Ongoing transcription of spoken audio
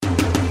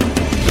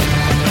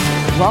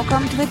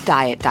Welcome to the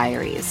Diet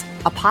Diaries,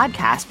 a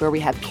podcast where we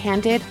have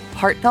candid,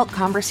 heartfelt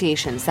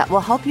conversations that will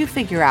help you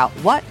figure out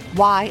what,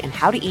 why, and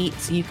how to eat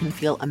so you can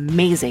feel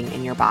amazing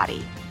in your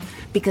body.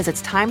 Because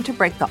it's time to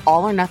break the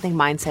all-or-nothing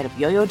mindset of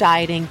yo-yo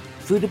dieting,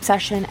 food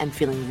obsession, and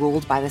feeling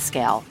ruled by the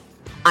scale.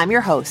 I'm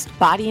your host,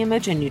 body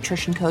image and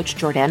nutrition coach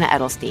Jordana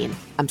Edelstein.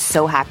 I'm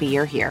so happy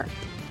you're here.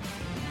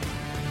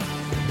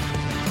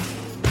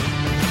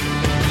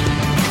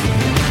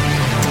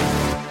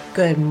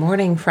 Good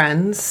morning,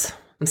 friends.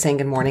 I'm saying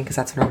good morning because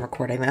that's when I'm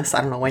recording this.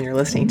 I don't know when you're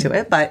listening to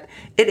it, but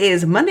it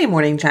is Monday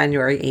morning,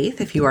 January 8th,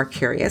 if you are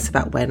curious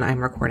about when I'm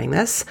recording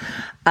this.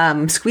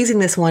 Squeezing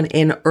this one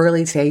in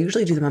early today. I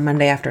usually do them on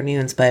Monday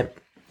afternoons, but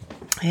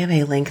I have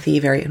a lengthy,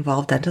 very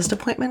involved dentist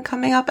appointment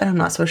coming up, and I'm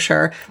not so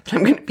sure that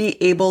I'm going to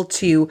be able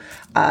to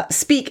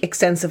speak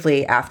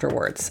extensively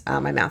afterwards.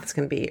 My mouth is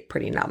going to be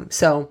pretty numb.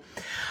 So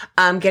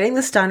I'm getting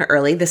this done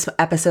early. This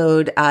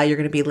episode, you're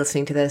going to be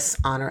listening to this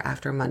on or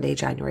after Monday,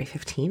 January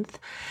 15th.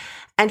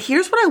 And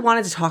here's what I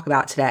wanted to talk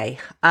about today.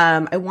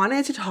 I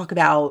wanted to talk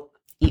about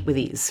Eat with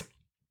Ease.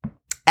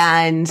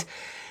 And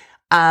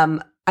I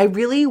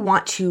really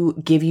want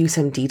to give you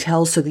some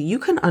details so that you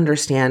can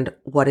understand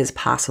what is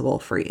possible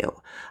for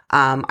you.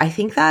 I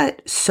think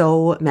that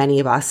so many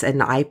of us,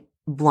 and I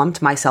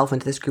lumped myself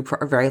into this group for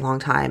a very long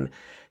time,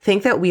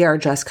 think that we are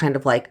just kind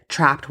of like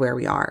trapped where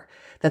we are.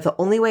 That the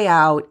only way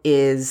out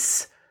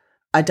is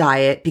a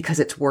diet because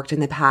it's worked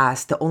in the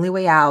past. The only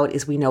way out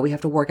is we know we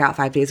have to work out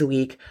 5 days a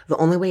week. The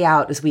only way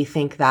out is we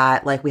think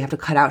that like we have to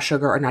cut out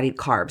sugar or not eat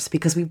carbs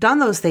because we've done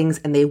those things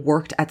and they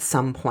worked at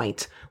some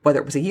point, whether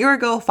it was a year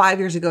ago, 5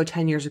 years ago,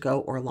 10 years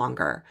ago, or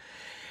longer.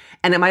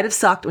 And it might have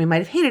sucked. We might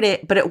have hated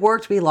it, but it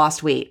worked. We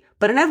lost weight,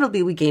 but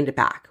inevitably we gained it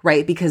back,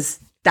 right?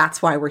 Because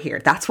that's why we're here.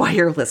 That's why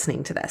you're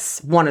listening to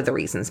this. One of the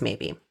reasons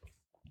maybe.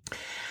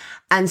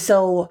 And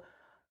so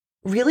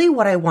really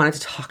what I wanted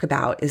to talk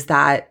about is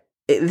that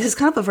this is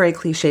kind of a very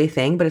cliche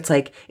thing, but it's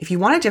like, if you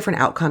want a different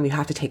outcome, you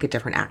have to take a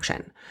different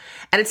action.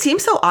 And it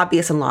seems so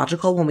obvious and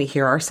logical when we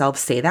hear ourselves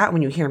say that,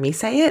 when you hear me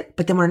say it,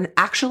 but then when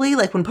actually,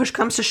 like when push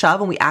comes to shove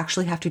and we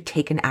actually have to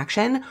take an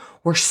action,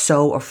 we're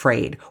so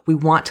afraid. We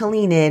want to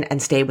lean in and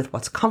stay with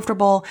what's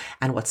comfortable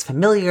and what's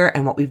familiar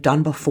and what we've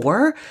done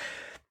before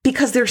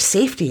because there's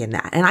safety in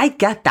that. And I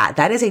get that.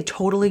 That is a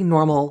totally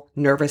normal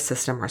nervous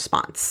system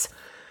response.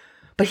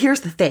 But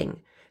here's the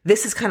thing.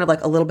 This is kind of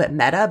like a little bit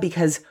meta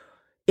because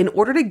in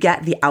order to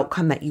get the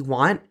outcome that you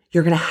want,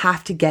 you're going to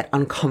have to get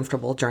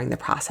uncomfortable during the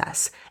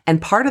process.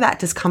 And part of that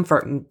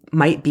discomfort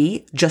might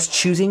be just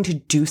choosing to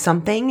do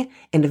something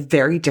in a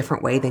very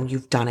different way than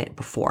you've done it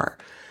before.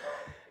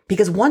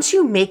 Because once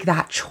you make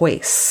that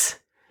choice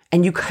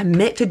and you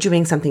commit to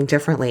doing something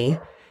differently,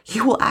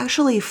 you will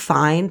actually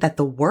find that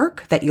the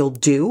work that you'll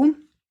do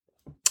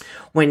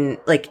when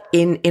like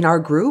in our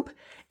group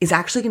is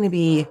actually going to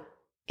be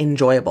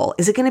enjoyable.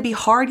 Is it going to be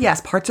hard? Yes,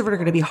 parts of it are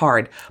going to be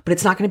hard, but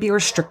it's not going to be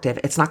restrictive.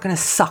 It's not going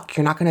to suck.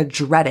 You're not going to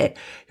dread it.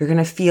 You're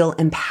going to feel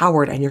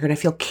empowered and you're going to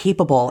feel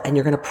capable and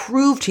you're going to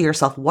prove to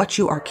yourself what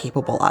you are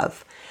capable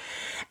of.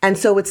 And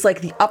so it's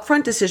like the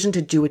upfront decision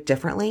to do it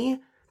differently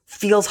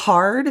feels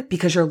hard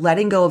because you're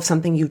letting go of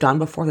something you've done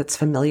before that's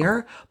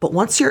familiar. But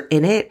once you're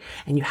in it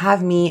and you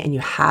have me and you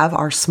have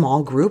our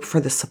small group for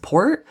the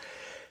support,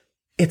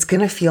 it's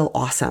going to feel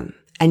awesome.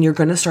 And you're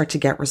going to start to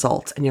get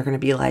results and you're going to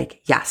be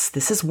like, yes,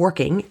 this is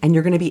working. And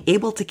you're going to be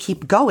able to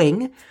keep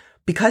going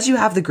because you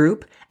have the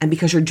group and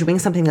because you're doing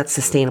something that's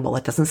sustainable.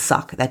 That doesn't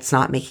suck. That's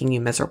not making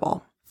you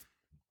miserable.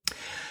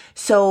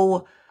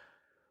 So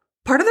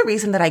part of the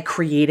reason that I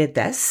created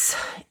this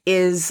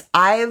is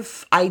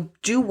I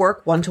do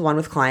work one-to-one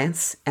with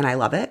clients and I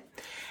love it.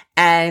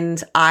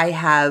 And I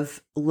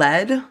have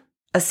led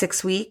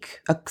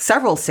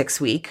several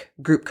 6-week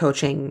group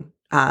coaching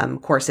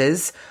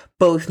courses,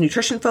 both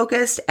nutrition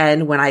focused.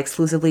 And when I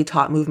exclusively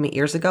taught movement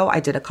years ago,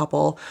 I did a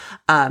couple,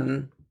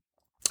 when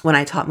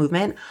I taught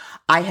movement.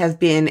 I have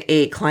been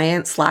a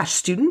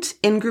client/student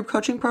in group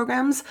coaching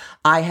programs.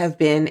 I have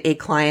been a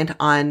client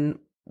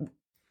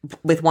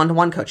with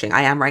one-to-one coaching.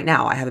 I am right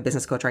now. I have a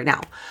business coach right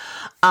now.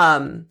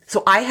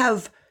 So I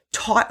have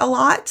taught a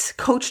lot,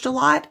 coached a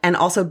lot, and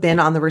also been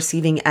on the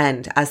receiving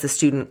end as the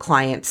student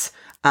client,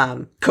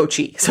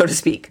 coachee, so to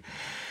speak.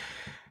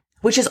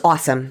 Which is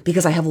awesome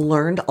because I have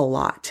learned a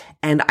lot.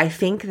 And I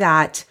think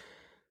that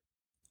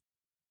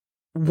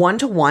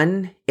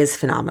one-to-one is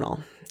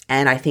phenomenal.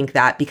 And I think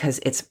that because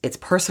it's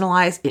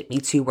personalized, it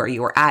meets you where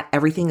you are at,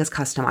 everything is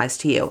customized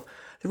to you.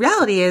 The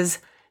reality is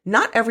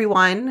not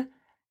everyone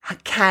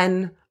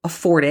can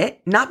afford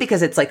it, not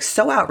because it's like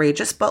so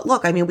outrageous, but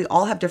look, I mean, we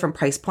all have different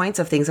price points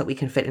of things that we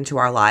can fit into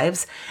our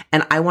lives.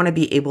 And I want to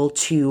be able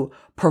to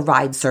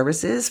provide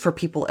services for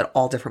people at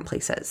all different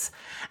places.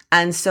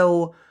 And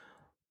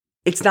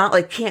it's not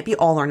like can't be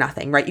all or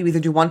nothing, right? You either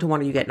do one-to-one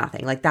or you get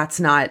nothing. Like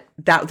that's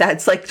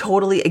like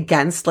totally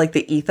against like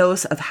the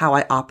ethos of how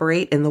I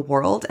operate in the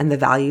world and the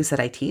values that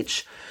I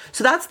teach.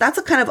 So that's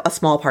a kind of a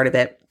small part of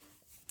it.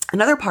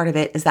 Another part of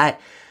it is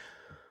that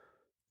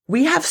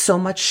we have so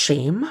much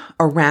shame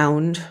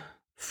around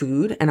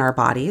food and our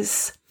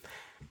bodies.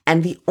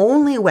 And the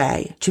only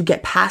way to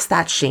get past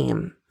that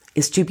shame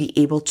is to be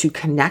able to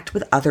connect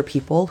with other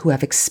people who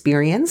have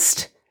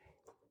experienced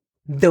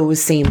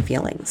those same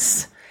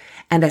feelings.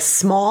 And a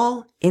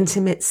small,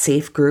 intimate,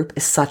 safe group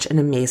is such an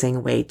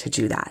amazing way to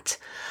do that.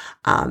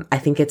 I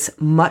think it's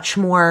much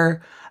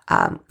more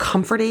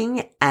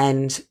comforting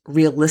and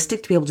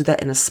realistic to be able to do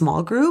that in a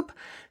small group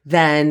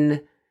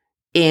than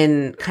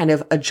in kind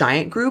of a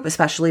giant group,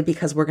 especially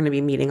because we're going to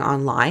be meeting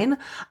online.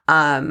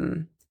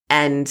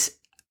 And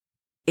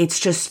it's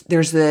just,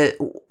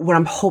 what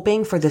I'm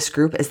hoping for this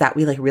group is that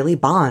we like really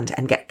bond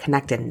and get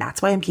connected. And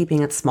that's why I'm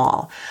keeping it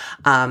small.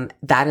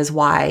 That is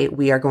why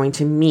we are going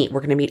to meet. We're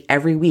going to meet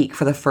every week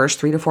for the first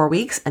 3 to 4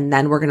 weeks. And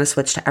then we're going to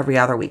switch to every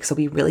other week. So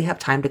we really have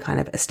time to kind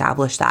of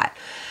establish that.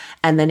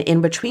 And then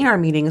in between our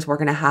meetings, we're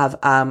going to have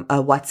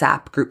a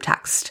WhatsApp group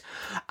text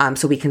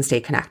so we can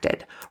stay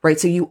connected, right?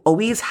 So you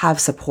always have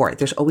support.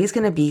 There's always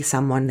going to be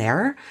someone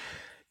there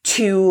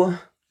to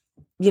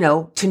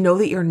know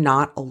that you're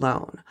not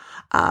alone.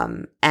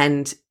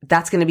 And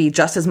that's going to be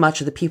just as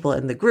much of the people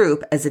in the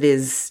group as it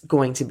is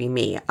going to be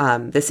me.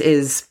 It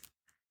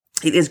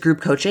is group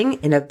coaching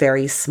in a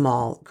very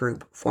small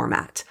group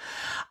format.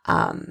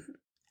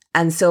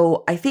 And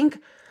so I think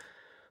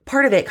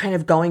part of it, kind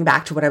of going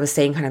back to what I was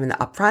saying kind of in the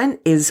upfront,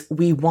 is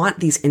we want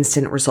these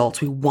instant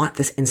results. We want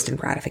this instant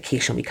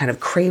gratification. We kind of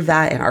crave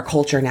that, and our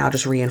culture now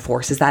just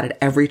reinforces that at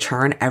every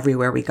turn,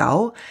 everywhere we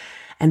go.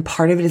 And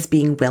part of it is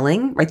being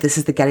willing, right? This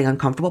is the getting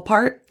uncomfortable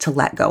part, to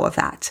let go of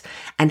that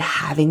and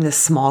having this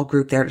small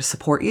group there to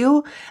support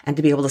you, and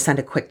to be able to send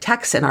a quick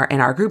text in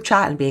our group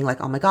chat and being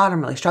like, oh my God,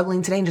 I'm really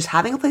struggling today. And just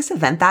having a place to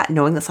vent that,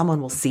 knowing that someone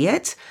will see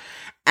it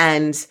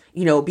and,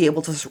 be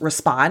able to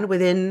respond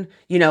within,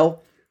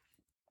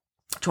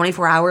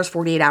 24 hours,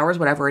 48 hours,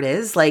 whatever it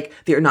is. Like,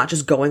 they're not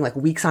just going like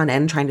weeks on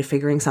end trying to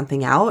figuring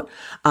something out,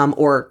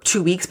 or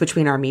 2 weeks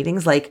between our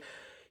meetings. Like,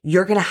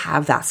 you're going to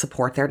have that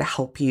support there to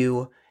help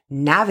you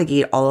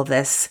navigate all of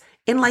this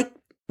in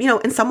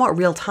in somewhat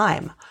real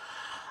time.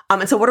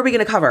 And so what are we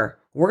going to cover?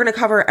 We're going to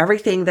cover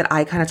everything that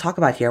I kind of talk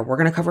about here. We're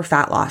going to cover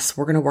fat loss.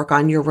 We're going to work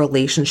on your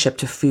relationship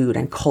to food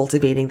and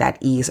cultivating that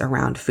ease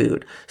around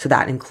food. So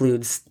that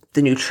includes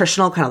the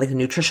nutritional, kind of like the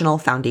nutritional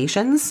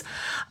foundations.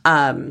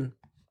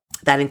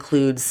 That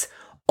includes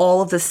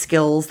all of the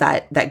skills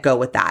that go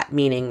with that,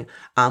 meaning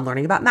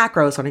learning about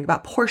macros, learning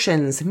about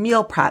portions,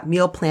 meal prep,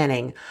 meal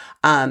planning,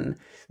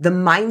 the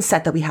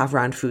mindset that we have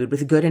around food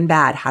with good and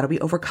bad. How do we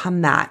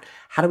overcome that?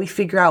 How do we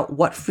figure out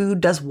what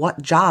food does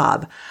what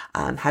job?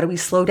 How do we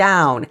slow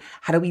down?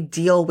 How do we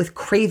deal with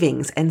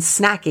cravings and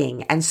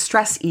snacking and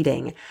stress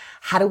eating?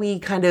 How do we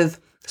kind of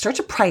start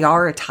to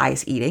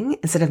prioritize eating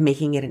instead of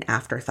making it an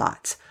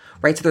afterthought,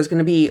 right? So there's going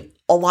to be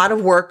a lot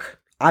of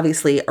work,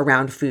 obviously,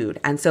 around food.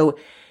 And so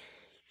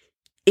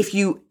if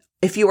you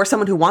are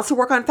someone who wants to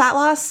work on fat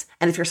loss,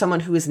 and if you're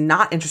someone who is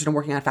not interested in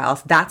working on fat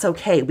loss, that's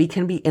okay. We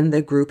can be in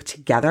the group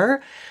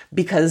together,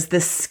 because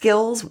the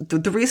skills,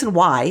 the reason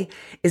why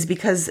is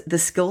because the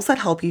skills that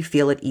help you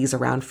feel at ease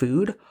around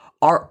food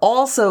are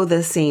also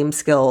the same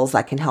skills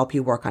that can help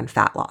you work on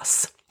fat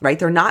loss, right?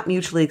 They're not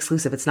mutually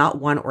exclusive. It's not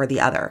one or the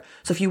other.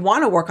 So if you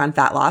want to work on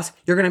fat loss,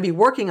 you're going to be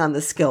working on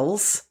the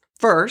skills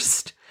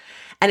first.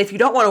 And if you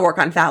don't want to work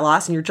on fat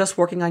loss and you're just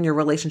working on your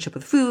relationship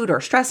with food or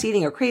stress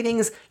eating or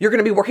cravings, you're going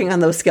to be working on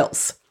those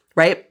skills,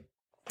 right?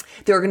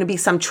 There are going to be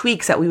some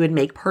tweaks that we would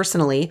make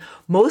personally,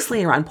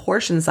 mostly around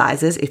portion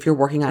sizes if you're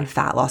working on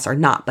fat loss or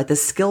not, but the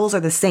skills are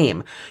the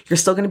same. You're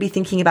still going to be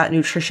thinking about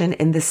nutrition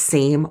in the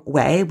same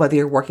way, whether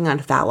you're working on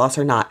fat loss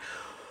or not,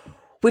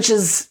 which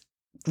is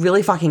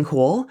really fucking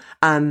cool,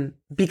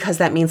 because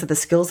that means that the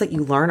skills that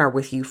you learn are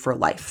with you for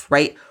life,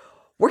 right?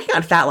 Working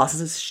on fat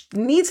loss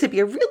needs to be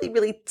a really,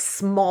 really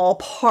small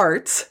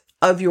part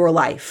of your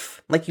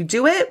life. Like, you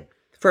do it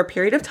for a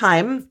period of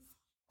time,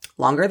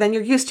 longer than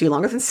you're used to,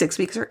 longer than 6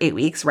 weeks or 8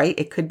 weeks, right?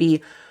 It could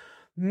be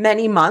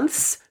many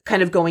months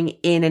kind of going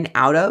in and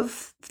out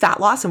of fat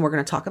loss. And we're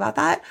going to talk about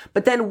that.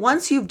 But then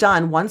once you've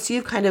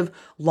kind of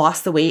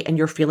lost the weight and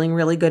you're feeling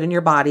really good in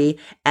your body,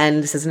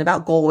 and this isn't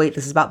about goal weight,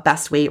 this is about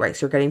best weight, right?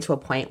 So you're getting to a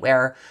point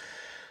where,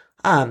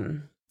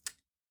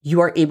 you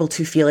are able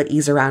to feel at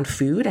ease around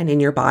food and in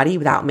your body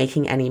without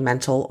making any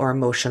mental or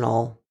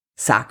emotional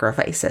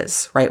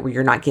sacrifices, right? Where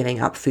you're not giving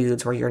up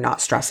foods, where you're not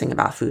stressing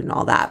about food and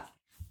all that.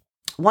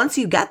 Once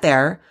you get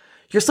there,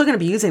 you're still going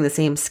to be using the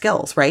same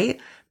skills, right?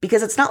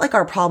 Because it's not like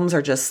our problems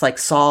are just like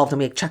solved and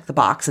we check the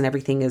box and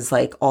everything is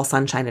like all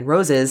sunshine and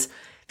roses.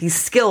 These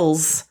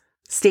skills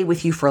stay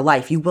with you for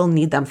life. You will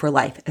need them for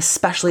life,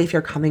 especially if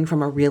you're coming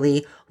from a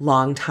really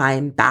long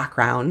time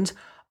background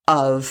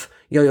of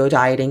yo-yo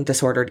dieting,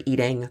 disordered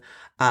eating,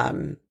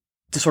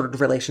 disordered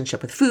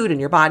relationship with food and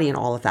your body and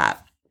all of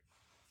that.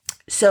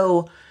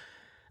 So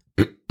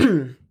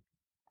we're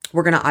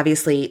going to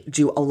obviously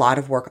do a lot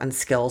of work on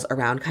skills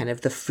around kind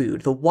of the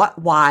food, the what,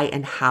 why,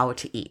 and how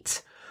to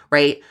eat,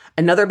 right?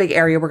 Another big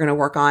area we're going to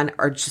work on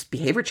are just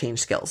behavior change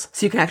skills.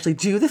 So you can actually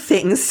do the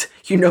things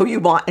you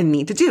want and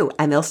need to do,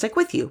 and they'll stick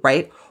with you,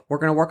 right? We're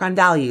going to work on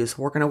values.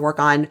 We're going to work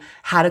on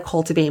how to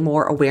cultivate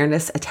more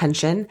awareness,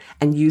 attention,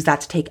 and use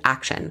that to take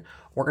action.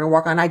 We're going to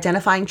work on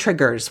identifying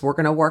triggers. We're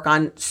going to work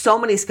on so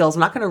many skills. I'm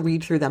not going to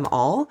read through them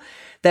all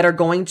that are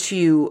going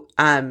to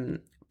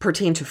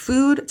pertain to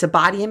food, to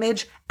body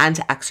image, and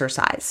to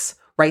exercise,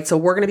 right? So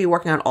we're going to be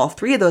working on all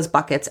three of those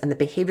buckets, and the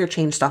behavior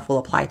change stuff will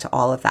apply to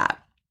all of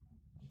that.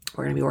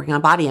 We're going to be working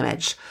on body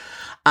image.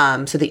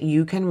 So that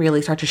you can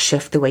really start to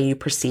shift the way you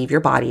perceive your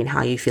body and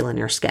how you feel in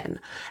your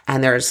skin.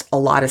 And there's a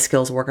lot of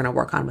skills we're going to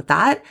work on with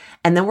that.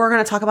 And then we're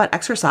going to talk about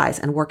exercise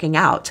and working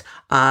out,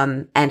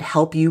 and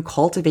help you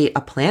cultivate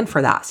a plan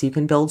for that so you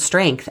can build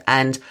strength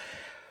and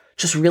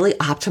just really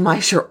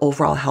optimize your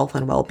overall health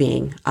and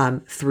well-being,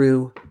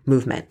 through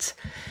movement.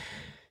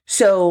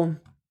 So,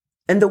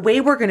 and the way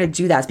we're going to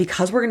do that is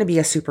because we're going to be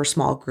a super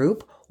small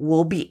group,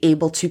 we'll be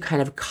able to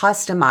kind of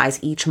customize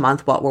each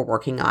month what we're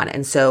working on.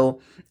 And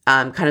so,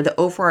 kind of the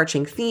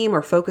overarching theme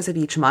or focus of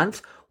each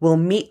month will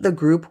meet the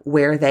group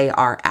where they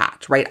are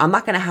at, right? I'm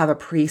not going to have a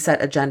preset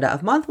agenda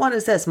of month 1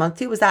 is this, month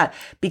 2 is that,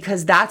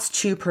 because that's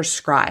too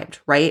prescribed,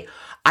 right?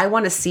 I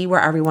want to see where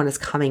everyone is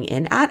coming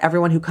in at.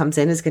 Everyone who comes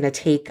in is going to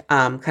take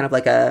kind of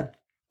like an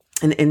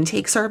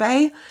intake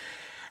survey.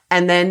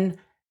 And then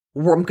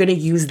I'm going to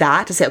use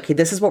that to say, okay,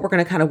 this is what we're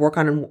going to kind of work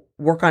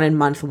on in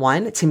month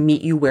 1 to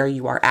meet you where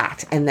you are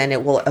at. And then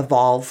it will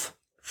evolve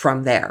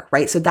from there,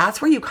 right? So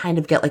that's where you kind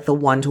of get like the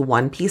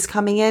one-to-one piece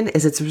coming in,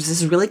 is this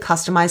is really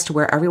customized to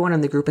where everyone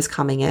in the group is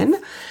coming in.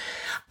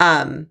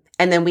 And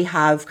then we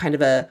have kind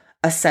of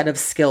a set of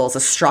skills,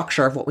 a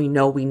structure of what we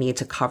know we need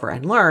to cover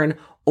and learn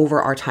over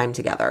our time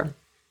together.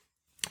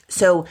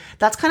 So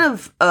that's kind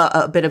of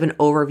a bit of an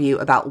overview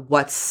about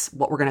what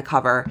we're going to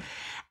cover.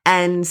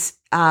 And,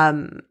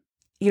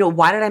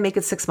 why did I make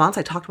it 6 months?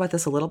 I talked about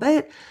this a little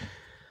bit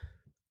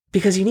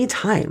because you need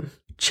time.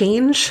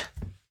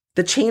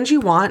 The change you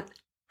want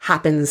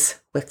happens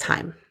with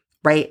time,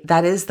 right?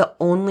 That is the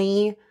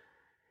only,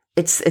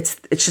 it's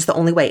just the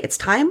only way. It's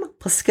time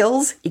plus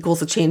skills equals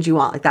the change you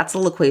want. Like that's the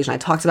little equation. I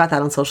talked about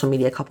that on social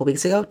media a couple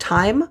weeks ago.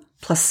 Time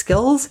plus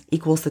skills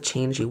equals the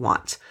change you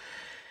want.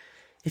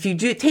 If you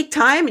do take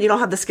time and you don't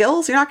have the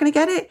skills, you're not going to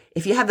get it.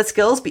 If you have the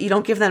skills, but you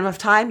don't give them enough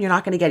time, you're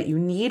not going to get it. You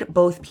need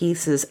both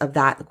pieces of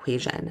that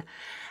equation.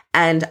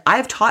 And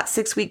I've taught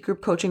 6-week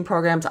group coaching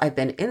programs. I've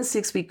been in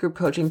 6-week group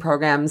coaching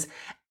programs.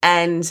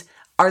 And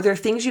are there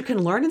things you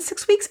can learn in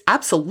 6 weeks?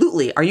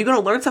 Absolutely. Are you going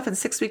to learn stuff in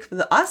 6 weeks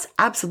with us?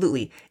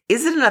 Absolutely.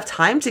 Is it enough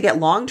time to get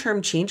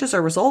long-term changes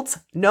or results?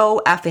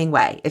 No effing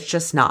way. It's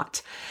just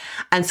not.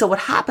 And so what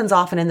happens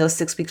often in those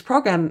 6 weeks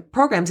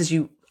programs is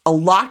a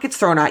lot gets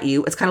thrown at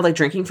you. It's kind of like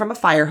drinking from a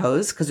fire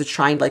hose because it's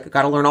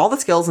got to learn all the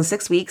skills in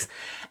 6 weeks.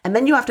 And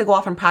then you have to go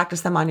off and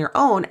practice them on your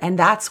own. And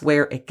that's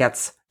where it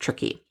gets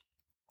tricky,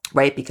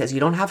 right? Because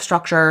you don't have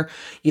structure.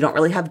 You don't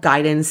really have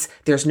guidance.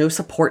 There's no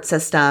support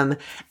system.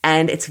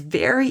 And it's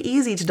very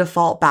easy to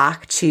default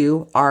back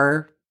to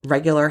our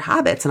regular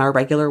habits and our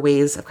regular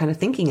ways of kind of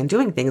thinking and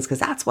doing things because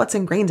that's what's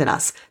ingrained in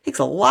us. It takes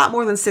a lot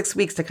more than 6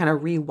 weeks to kind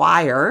of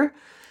rewire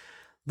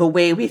the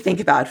way we think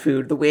about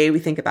food, the way we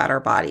think about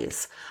our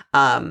bodies.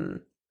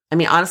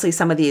 Honestly,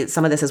 some of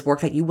this is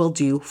work that you will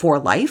do for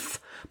life,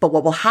 but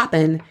what will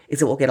happen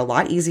is it will get a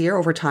lot easier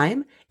over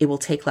time. It will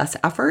take less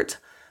effort.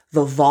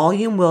 The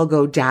volume will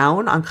go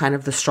down on kind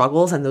of the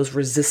struggles and those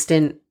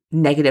resistant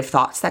negative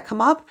thoughts that come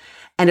up,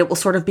 and it will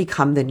sort of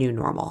become the new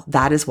normal.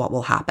 That is what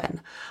will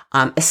happen,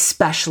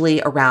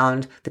 especially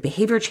around the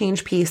behavior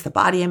change piece, the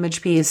body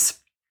image piece.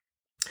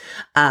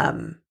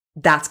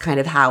 That's kind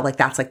of how,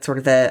 that's sort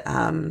of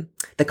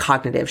the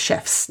cognitive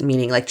shifts,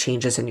 meaning like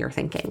changes in your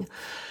thinking.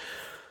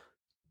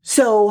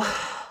 So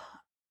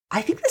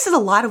I think this is a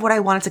lot of what I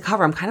wanted to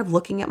cover. I'm kind of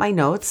looking at my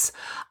notes.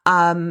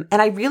 And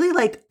I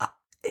really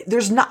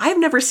I've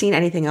never seen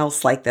anything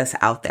else like this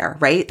out there,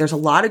 right? There's a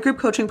lot of group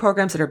coaching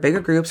programs that are bigger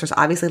groups. There's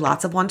obviously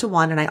lots of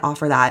one-to-one, and I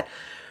offer that.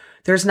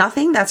 There's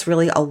nothing that's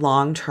really a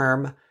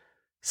long-term,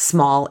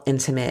 small,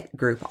 intimate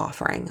group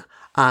offering.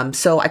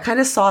 So I kind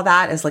of saw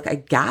that as like a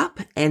gap,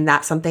 and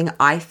that's something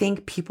I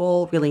think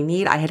people really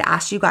need. I had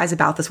asked you guys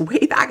about this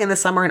way back in the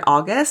summer in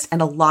August,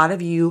 and a lot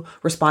of you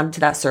responded to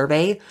that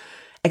survey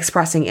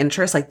expressing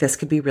interest, like this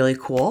could be really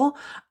cool.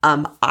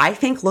 I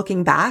think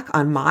looking back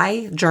on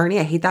my journey,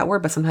 I hate that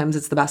word, but sometimes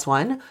it's the best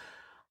one.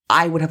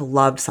 I would have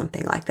loved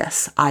something like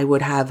this. I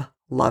would have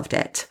loved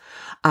it.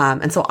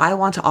 And so I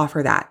want to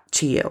offer that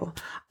to you.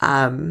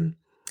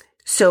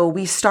 So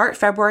we start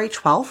February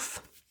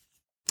 12th.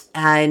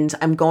 And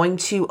I'm going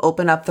to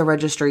open up the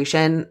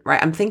registration,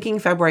 right? I'm thinking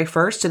February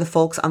 1st to the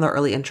folks on the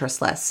early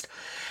interest list.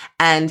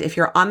 And if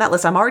you're on that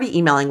list, I'm already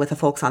emailing with the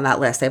folks on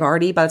that list. By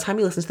the time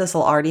you listen to this,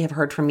 they'll already have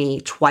heard from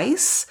me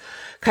twice,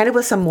 kind of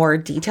with some more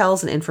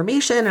details and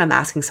information. And I'm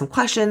asking some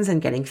questions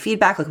and getting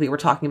feedback. Like we were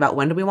talking about,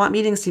 when do we want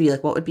meetings to be?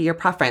 Like, what would be your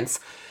preference?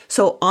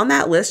 So on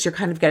that list, you're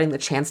kind of getting the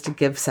chance to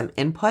give some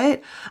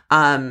input,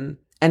 and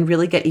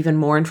really get even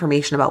more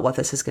information about what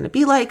this is going to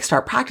be like.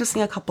 Start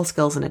practicing a couple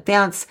skills in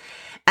advance.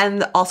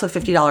 And also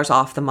 $50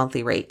 off the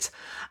monthly rate.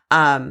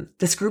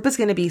 This group is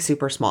going to be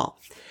super small.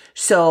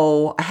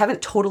 So I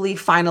haven't totally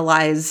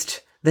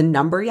finalized the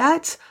number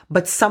yet,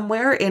 but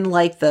somewhere in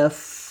like the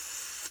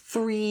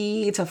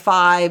 3 to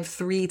 5,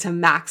 3 to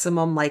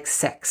maximum like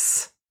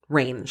 6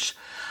 range.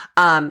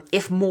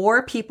 If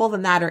more people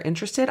than that are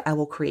interested, I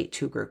will create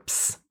 2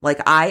 groups.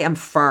 Like I am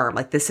firm,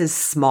 like this is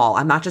small.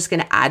 I'm not just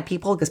going to add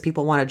people because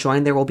people want to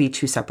join. There will be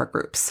 2 separate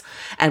groups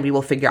and we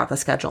will figure out the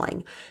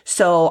scheduling.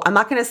 So I'm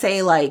not going to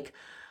say like,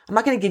 I'm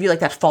not going to give you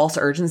like that false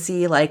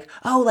urgency, like,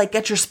 oh, like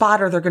get your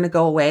spot or they're going to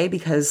go away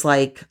because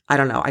like, I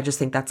don't know. I just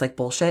think that's like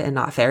bullshit and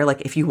not fair.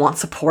 Like if you want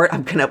support,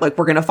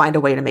 we're going to find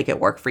a way to make it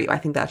work for you. I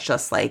think that's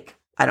just like,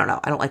 I don't know.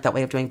 I don't like that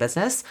way of doing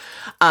business.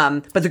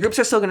 But the groups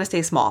are still going to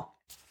stay small.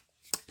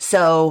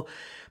 So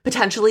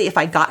potentially if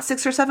I got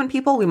 6 or 7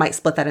 people, we might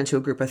split that into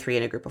a group of 3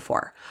 and a group of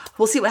 4.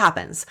 We'll see what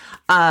happens.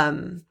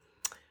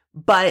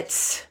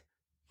 But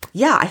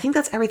yeah, I think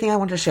that's everything I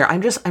wanted to share.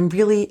 I'm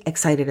really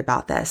excited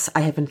about this.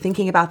 I have been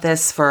thinking about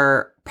this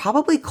for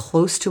probably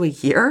close to a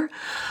year.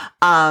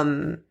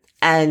 And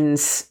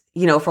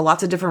for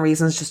lots of different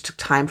reasons, just took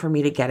time for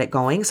me to get it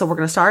going. So we're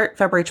going to start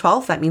February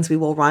 12th. That means we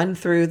will run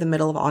through the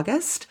middle of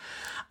August.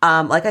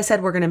 Like I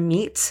said, we're going to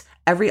meet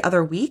every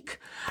other week.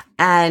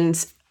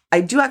 And I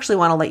do actually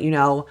want to let you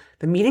know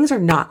the meetings are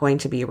not going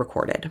to be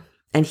recorded.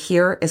 And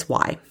here is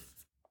why.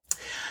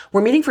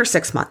 We're meeting for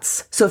 6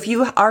 months. So if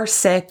you are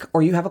sick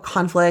or you have a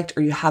conflict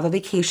or you have a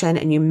vacation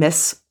and you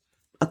miss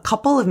a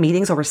couple of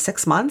meetings over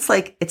 6 months,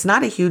 like it's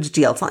not a huge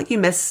deal. It's not like you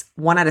miss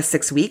 1 out of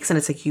 6 weeks and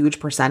it's a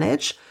huge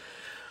percentage.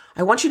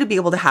 I want you to be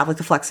able to have like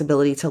the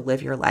flexibility to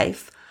live your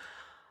life.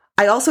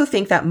 I also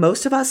think that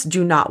most of us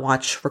do not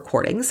watch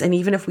recordings. And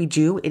even if we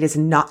do, it is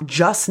not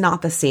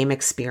the same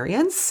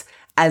experience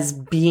as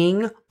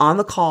being on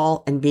the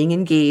call and being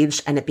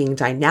engaged and it being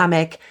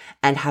dynamic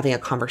and having a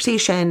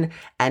conversation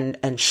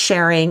and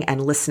sharing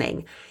and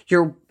listening.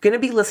 You're going to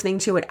be listening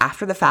to it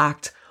after the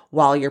fact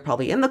while you're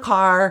probably in the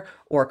car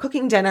or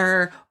cooking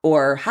dinner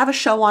or have a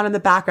show on in the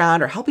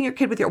background or helping your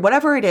kid with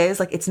whatever it is.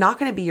 Like it's not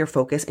going to be your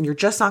focus and you're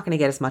just not going to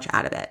get as much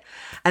out of it.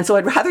 And so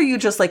I'd rather you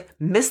just like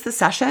miss the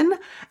session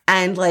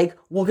and like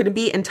we're going to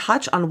be in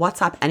touch on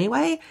WhatsApp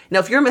anyway. Now,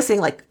 if you're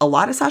missing like a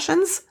lot of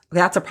sessions,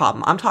 that's a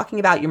problem. I'm talking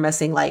about you're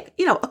missing like,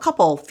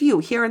 a few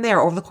here and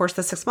there over the course of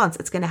the 6 months.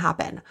 It's going to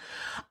happen.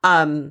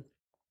 I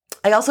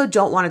also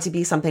don't want it to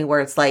be something where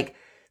it's like,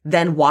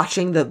 then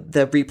watching the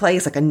replay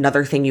is like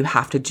another thing you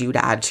have to do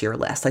to add to your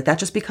list. Like that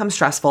just becomes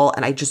stressful.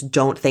 And I just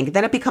don't think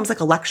then it becomes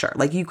like a lecture.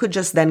 Like you could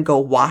just then go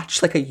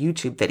watch like a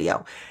YouTube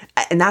video.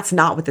 And that's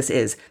not what this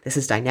is. This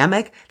is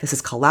dynamic. This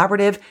is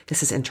collaborative.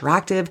 This is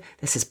interactive.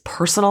 This is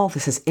personal.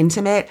 This is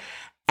intimate.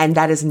 And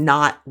that is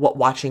not what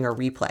watching a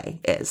replay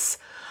is.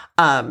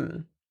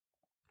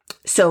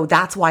 So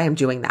that's why I'm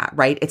doing that,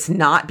 right? It's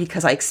not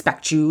because I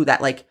expect you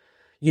that like,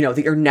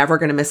 that you're never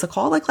going to miss a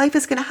call. Like life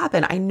is going to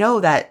happen. I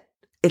know that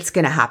it's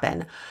going to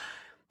happen.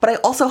 But I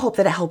also hope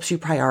that it helps you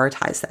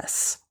prioritize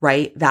this,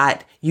 right?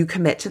 That you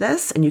commit to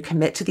this and you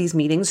commit to these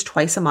meetings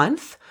twice a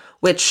month,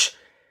 which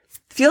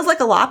feels like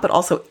a lot, but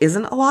also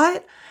isn't a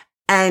lot.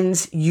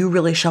 And you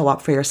really show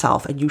up for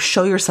yourself and you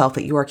show yourself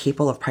that you are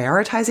capable of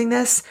prioritizing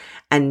this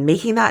and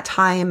making that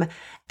time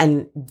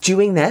and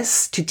doing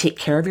this to take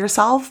care of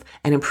yourself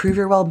and improve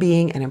your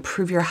well-being and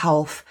improve your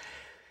health.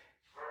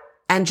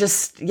 And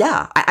just,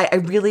 yeah, I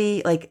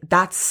really like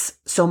that's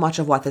so much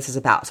of what this is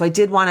about. So I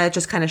did want to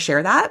just kind of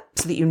share that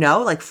so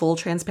that like full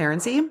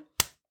transparency.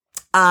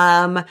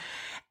 And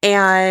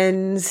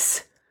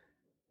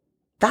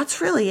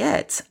that's really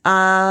it.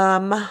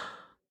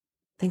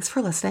 Thanks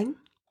for listening.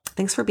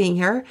 Thanks for being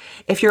here.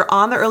 If you're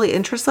on the early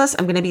interest list,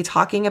 I'm going to be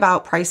talking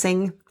about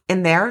pricing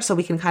in there so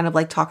we can kind of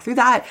like talk through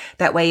that.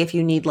 That way, if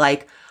you need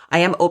like, I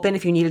am open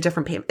if you need a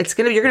different payment.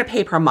 You're going to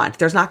pay per month.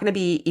 There's not going to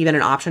be even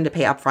an option to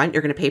pay upfront.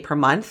 You're going to pay per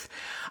month.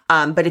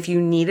 But if you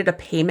needed a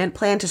payment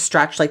plan to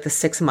stretch like the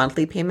 6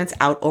 monthly payments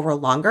out over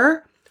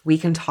longer, we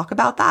can talk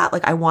about that.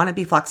 Like I want to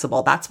be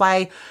flexible. That's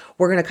why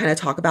we're going to kind of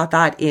talk about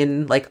that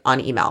on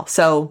email.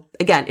 So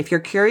again, if you're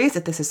curious,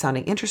 if this is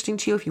sounding interesting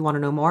to you, if you want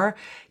to know more,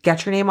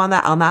 get your name on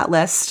that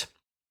list.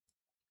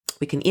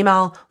 We can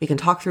email, we can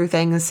talk through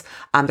things.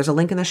 There's a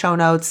link in the show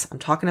notes. I'm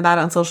talking about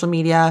it on social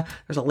media.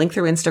 There's a link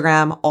through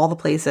Instagram, all the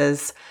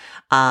places.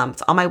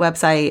 It's on my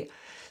website.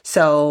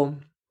 So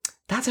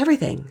that's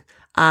everything.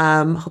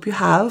 Hope you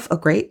have a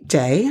great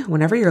day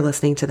whenever you're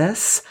listening to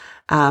this.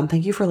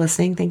 Thank you for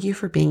listening. Thank you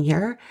for being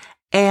here.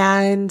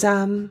 And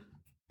I'll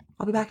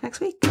be back next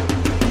week.